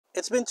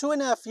It's been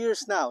 2.5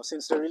 years now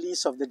since the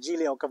release of the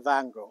Geely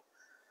Okavango.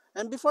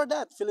 And before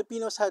that,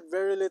 Filipinos had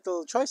very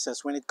little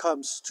choices when it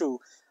comes to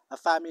a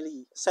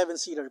family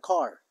seven-seater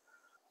car.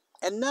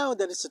 And now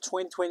that it's a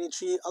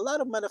 2023, a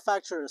lot of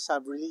manufacturers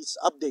have released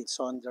updates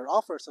on their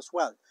offers as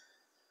well.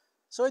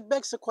 So it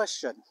begs the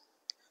question,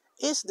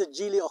 is the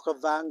Geely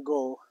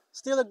Okavango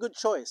still a good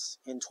choice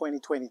in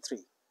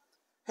 2023?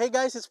 Hey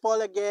guys, it's Paul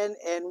again,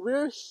 and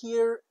we're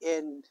here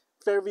in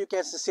Fairview,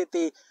 Kansas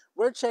City.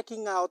 We're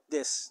checking out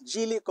this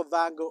Geely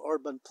Okavango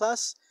Urban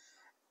Plus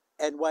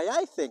and why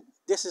I think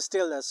this is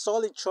still a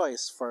solid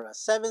choice for a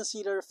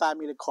seven-seater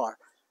family car.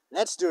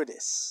 Let's do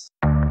this.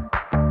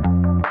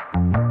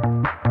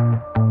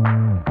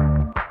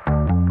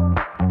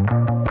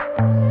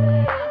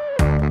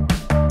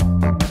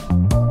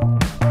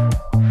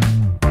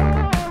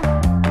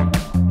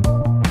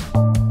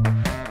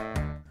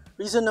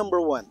 Reason number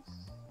one,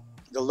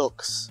 the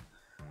looks.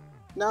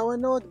 Now I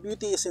know the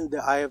beauty is in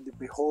the eye of the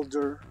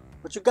beholder,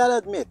 but you gotta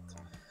admit,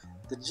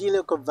 the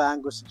Geely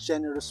Okavango's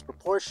generous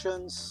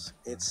proportions,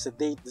 its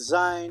sedate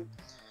design,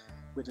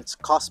 with its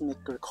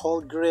cosmic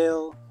recall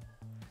grille,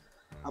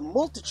 a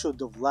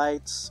multitude of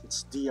lights,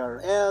 its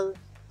DRL,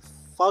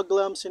 fog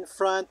lamps in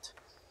front,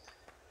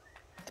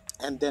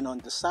 and then on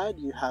the side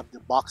you have the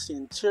boxy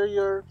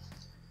interior,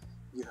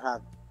 you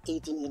have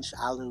 18-inch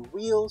alloy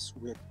wheels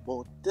with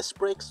both disc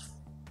brakes,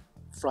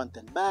 front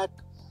and back,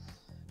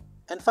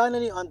 and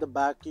finally on the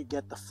back you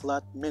get the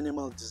flat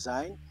minimal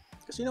design,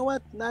 because you know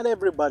what, not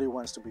everybody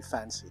wants to be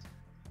fancy.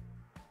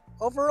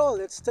 Overall,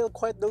 it's still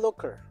quite the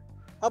looker.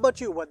 How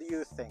about you? What do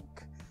you think?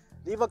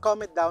 Leave a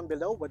comment down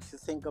below what you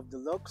think of the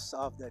looks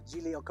of the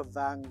Geely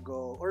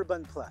Okavango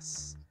Urban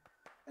Plus.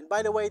 And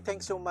by the way,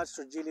 thanks so much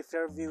to Geely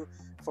Fairview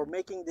for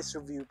making this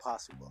review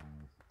possible.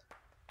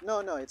 No,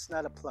 it's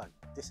not a plug.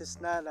 This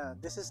is not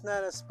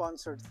a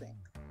sponsored thing.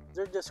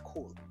 They're just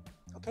cool.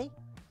 Okay?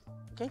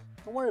 Okay?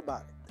 Don't worry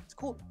about it. It's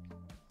cool.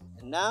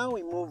 And now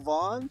we move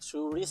on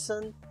to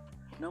reason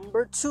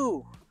number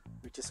 2,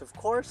 which is of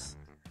course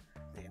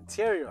the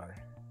interior.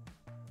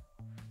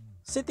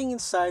 Sitting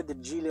inside the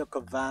Geely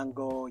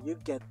Okavango, you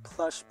get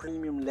plush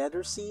premium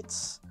leather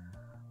seats.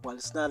 While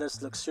it's not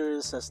as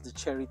luxurious as the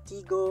Cherry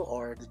Tiggo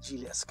or the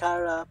Geely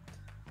Ascara,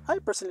 I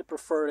personally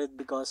prefer it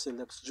because it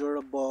looks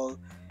durable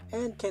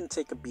and can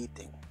take a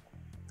beating.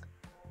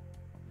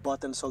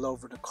 Buttons all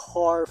over the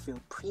car feel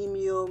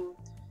premium.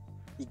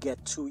 You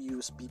get 2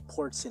 USB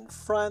ports in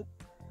front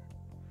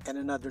and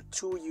another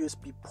 2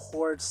 USB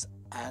ports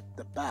at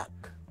the back.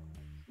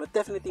 But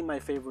definitely my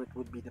favorite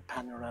would be the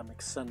panoramic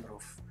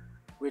sunroof,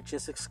 which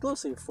is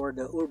exclusive for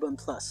the Urban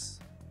Plus.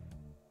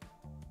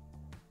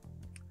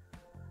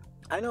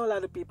 I know a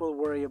lot of people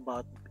worry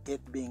about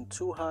it being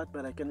too hot,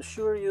 but I can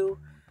assure you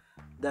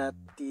that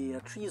the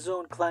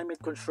 3-zone climate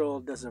control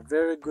does a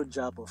very good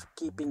job of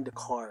keeping the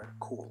car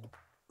cool.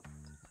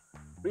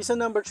 Reason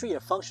number 3, a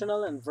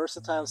functional and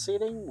versatile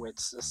seating with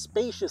a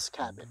spacious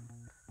cabin.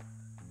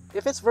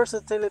 If it's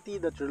versatility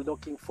that you're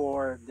looking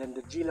for, then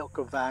the Geely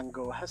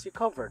Okavango has you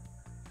covered.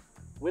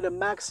 With a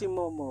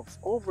maximum of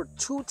over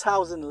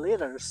 2,000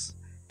 liters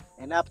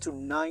and up to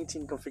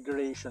 19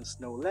 configurations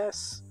no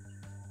less,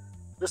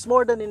 there's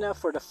more than enough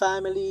for the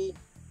family,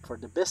 for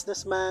the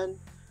businessman,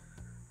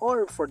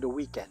 or for the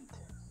weekend.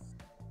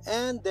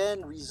 And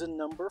then reason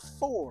number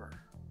 4.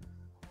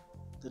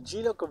 The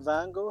Geely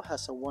Okavango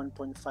has a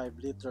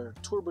 1.5-liter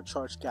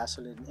turbocharged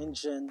gasoline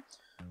engine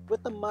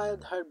with a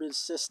mild hybrid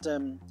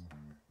system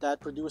that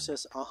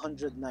produces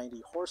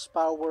 190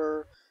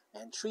 horsepower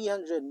and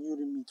 300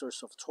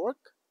 Nm of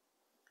torque.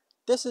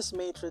 This is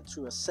mated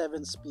through a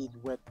 7-speed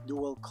with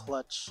dual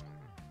clutch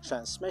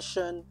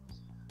transmission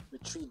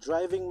with 3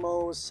 driving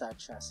modes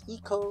such as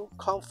Eco,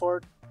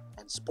 Comfort,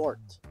 and Sport.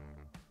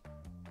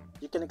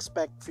 You can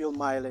expect fuel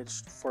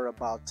mileage for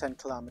about 10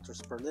 kilometers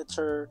per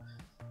liter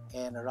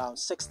and around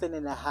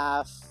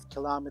 16.5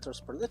 kilometers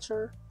per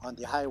liter on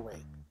the highway.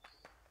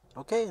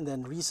 Okay, and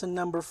then reason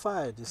number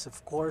 5 is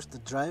of course the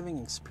driving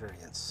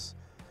experience.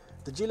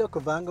 The Geely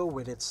Okavango,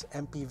 with its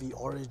MPV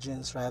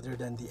origins rather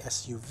than the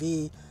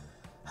SUV,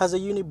 has a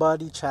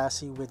unibody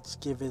chassis which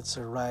gives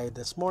it a ride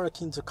that's more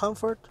akin to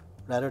comfort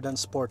rather than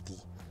sporty.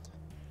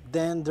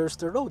 Then there's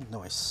the road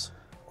noise,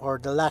 or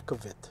the lack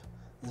of it,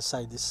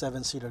 inside this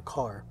 7-seater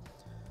car.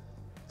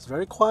 It's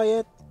very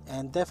quiet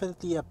and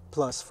definitely a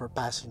plus for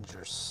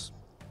passengers.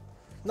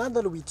 Now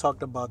that we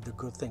talked about the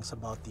good things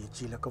about the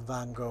Geely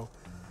Okavango,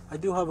 I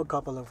do have a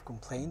couple of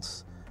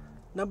complaints.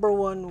 Number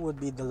 1 would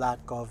be the lack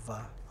of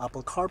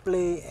Apple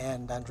CarPlay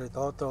and Android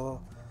Auto.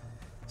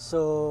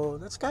 So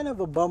that's kind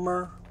of a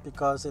bummer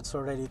because it's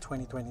already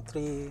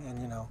 2023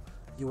 and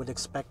you would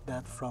expect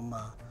that from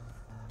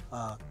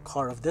a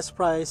car of this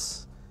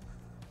price.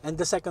 And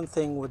the second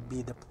thing would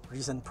be the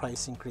recent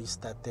price increase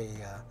that they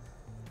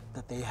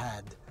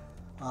had.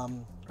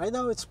 Right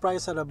now it's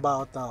priced at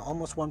about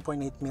almost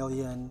 1.8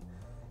 million,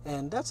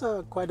 and that's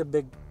quite a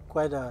big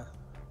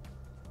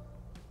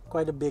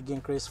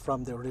increase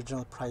from the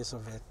original price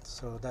of it.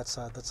 So that's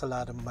a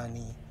lot of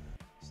money.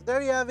 So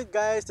there you have it,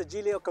 guys, the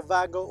Geely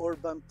Okavango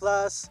Urban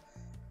Plus.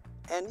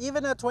 And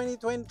even at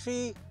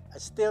 2023, I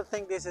still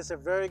think this is a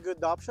very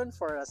good option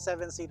for a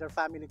 7-seater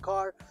family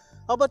car.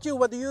 How about you?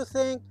 What do you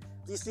think?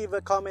 Please leave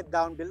a comment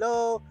down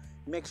below.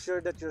 Make sure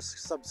that you're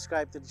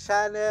subscribed to the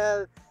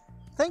channel.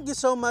 Thank you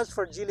so much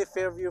for Geely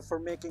Fairview for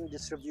making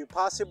this review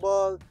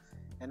possible.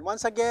 And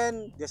once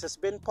again, this has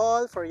been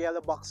Paul for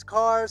Yellowbox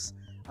Cars.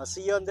 I'll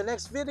see you on the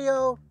next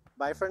video.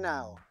 Bye for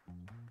now.